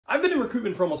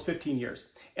recruitment for almost 15 years,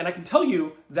 and I can tell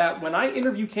you that when I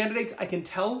interview candidates, I can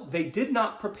tell they did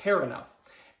not prepare enough.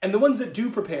 And the ones that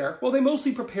do prepare, well, they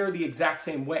mostly prepare the exact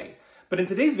same way. But in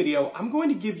today's video, I'm going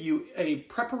to give you a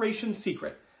preparation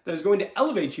secret that is going to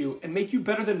elevate you and make you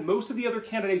better than most of the other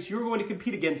candidates you're going to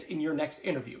compete against in your next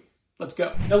interview. Let's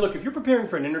go. Now look, if you're preparing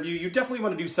for an interview, you definitely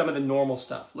want to do some of the normal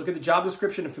stuff. Look at the job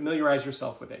description and familiarize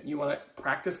yourself with it. You want to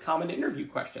practice common interview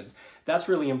questions. That's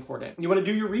really important. You want to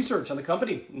do your research on the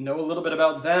company. Know a little bit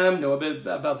about them, know a bit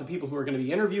about the people who are going to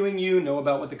be interviewing you, know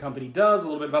about what the company does, a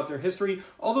little bit about their history.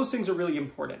 All those things are really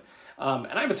important. And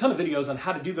I have a ton of videos on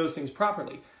how to do those things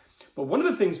properly. But one of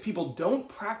the things people don't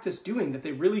practice doing that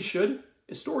they really should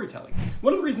is storytelling.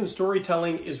 One of the reasons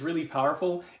storytelling is really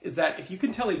powerful is that if you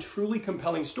can tell a truly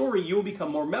compelling story, you will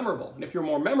become more memorable. And if you're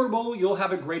more memorable, you'll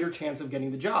have a greater chance of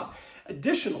getting the job.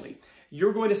 Additionally,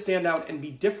 you're going to stand out and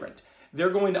be different. They're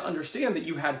going to understand that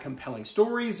you had compelling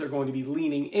stories, they're going to be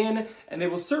leaning in, and they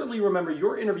will certainly remember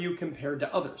your interview compared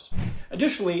to others.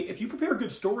 Additionally, if you prepare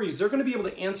good stories, they're going to be able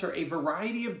to answer a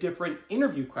variety of different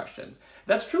interview questions.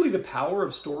 That's truly the power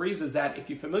of stories, is that if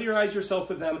you familiarize yourself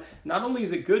with them, not only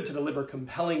is it good to deliver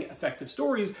compelling, effective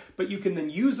stories, but you can then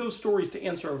use those stories to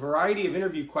answer a variety of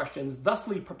interview questions,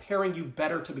 thusly preparing you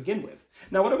better to begin with.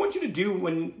 Now, what I want you to do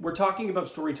when we're talking about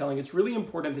storytelling, it's really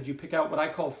important that you pick out what I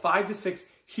call 5 to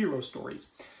 6 hero stories.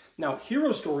 Now,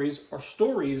 hero stories are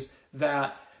stories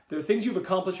that they're things you've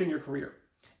accomplished in your career,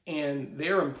 and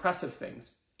they're impressive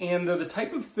things. And they're the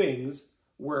type of things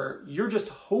where you're just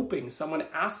hoping someone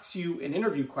asks you an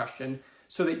interview question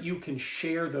so that you can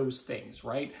share those things,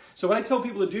 right? So what I tell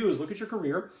people to do is look at your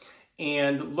career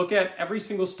and look at every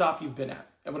single stop you've been at.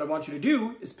 And what I want you to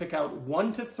do is pick out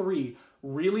 1 to 3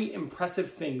 really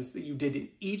impressive things that you did in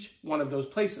each one of those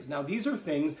places. Now, these are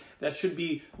things that should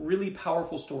be really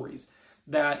powerful stories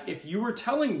that if you were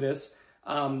telling this,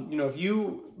 if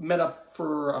you met up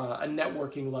for a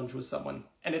networking lunch with someone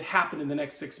and it happened in the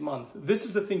next 6 months, this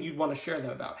is the thing you'd want to share them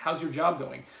about. How's your job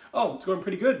going? Oh, it's going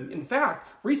pretty good. In fact,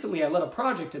 recently I led a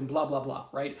project and blah, blah, blah,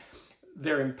 right?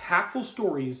 They're impactful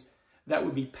stories that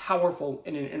would be powerful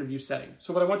in an interview setting.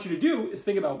 So what I want you to do is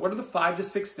think about what are the 5 to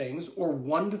 6 things or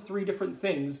 1 to 3 different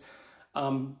things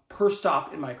per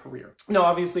stop in my career. Now,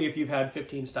 obviously, if you've had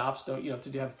 15 stops, you have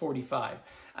to have 45.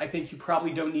 I think you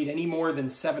probably don't need any more than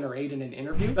 7 or 8 in an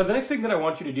interview. Now, the next thing that I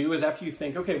want you to do is after you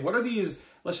think, okay, what are these,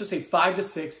 let's just say 5 to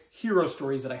 6 hero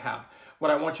stories that I have?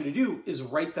 What I want you to do is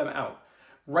write them out.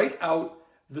 Write out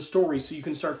the story so you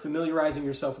can start familiarizing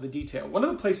yourself with the detail. One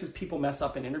of the places people mess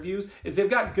up in interviews is they've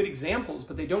got good examples,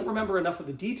 but they don't remember enough of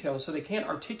the details, so they can't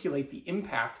articulate the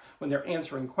impact when they're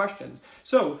answering questions.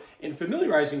 So in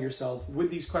familiarizing yourself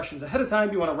with these questions ahead of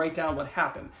time, you want to write down what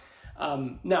happened.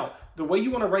 Now, the way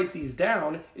you want to write these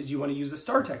down is you want to use the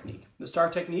STAR technique. The STAR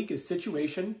technique is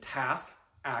situation, task,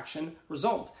 action,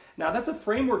 result. Now, that's a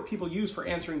framework people use for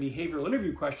answering behavioral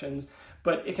interview questions,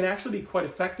 but it can actually be quite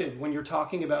effective when you're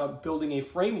talking about building a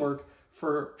framework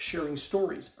for sharing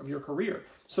stories of your career.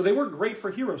 So they work great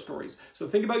for hero stories. So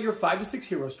think about your 5 to 6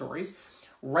 hero stories.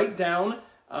 Write down,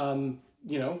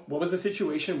 what was the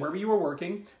situation, where you were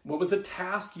working? What was the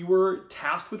task you were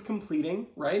tasked with completing,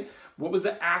 right? What was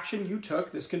the action you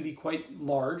took? This can be quite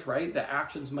large, right? The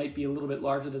actions might be a little bit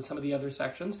larger than some of the other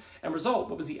sections. And result,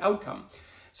 what was the outcome?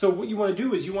 So what you want to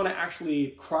do is you want to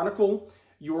actually chronicle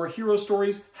your hero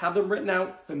stories, have them written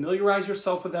out, familiarize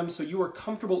yourself with them so you are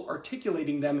comfortable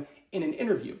articulating them in an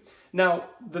interview. Now,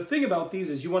 the thing about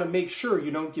these is you want to make sure you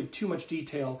don't give too much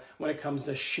detail when it comes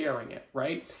to sharing it,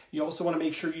 right? You also want to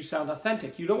make sure you sound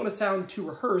authentic. You don't want to sound too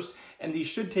rehearsed, and these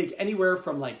should take anywhere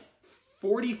from like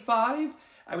 45,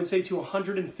 I would say, to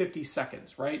 150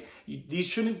 seconds, right? These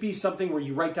shouldn't be something where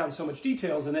you write down so much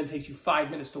details and then it takes you 5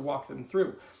 minutes to walk them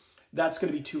through. That's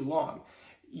going to be too long.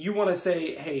 You want to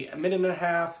say, hey, 1.5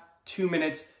 minutes, 2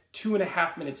 minutes,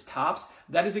 2.5 minutes tops.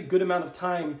 That is a good amount of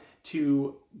time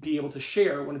to be able to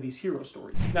share one of these hero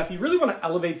stories. Now, if you really want to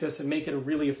elevate this and make it a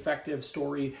really effective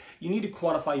story, you need to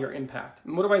quantify your impact.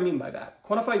 And what do I mean by that?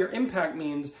 Quantify your impact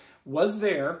means, was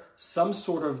there some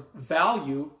sort of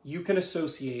value you can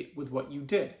associate with what you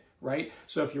did, right?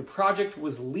 So if your project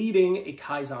was leading a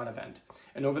Kaizen event,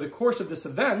 and over the course of this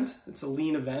event, it's a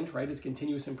lean event, right? It's a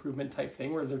continuous improvement type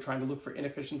thing where they're trying to look for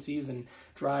inefficiencies and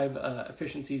drive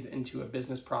efficiencies into a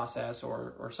business process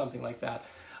or something like that.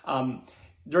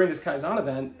 During this Kaizen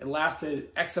event, it lasted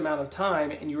X amount of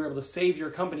time and you were able to save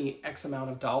your company X amount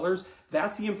of dollars.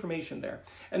 That's the information there.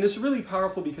 And this is really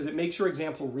powerful because it makes your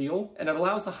example real and it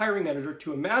allows the hiring manager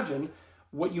to imagine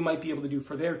what you might be able to do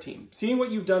for their team. Seeing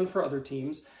what you've done for other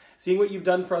teams, seeing what you've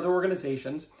done for other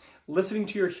organizations, listening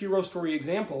to your hero story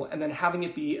example, and then having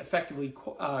it be effectively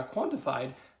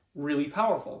quantified, really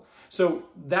powerful. So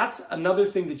that's another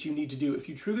thing that you need to do. If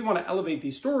you truly want to elevate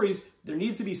these stories, there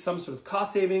needs to be some sort of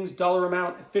cost savings, dollar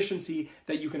amount, efficiency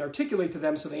that you can articulate to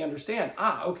them so they understand,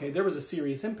 okay, there was a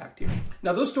serious impact here.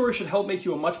 Now, those stories should help make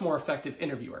you a much more effective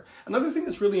interviewer. Another thing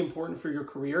that's really important for your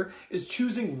career is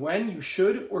choosing when you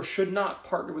should or should not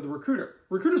partner with a recruiter.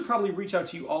 Recruiters probably reach out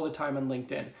to you all the time on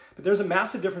LinkedIn, but there's a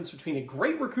massive difference between a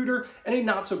great recruiter and a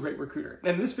not so great recruiter.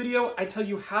 And in this video, I tell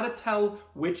you how to tell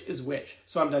which is which.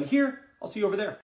 So I'm done here. I'll see you over there.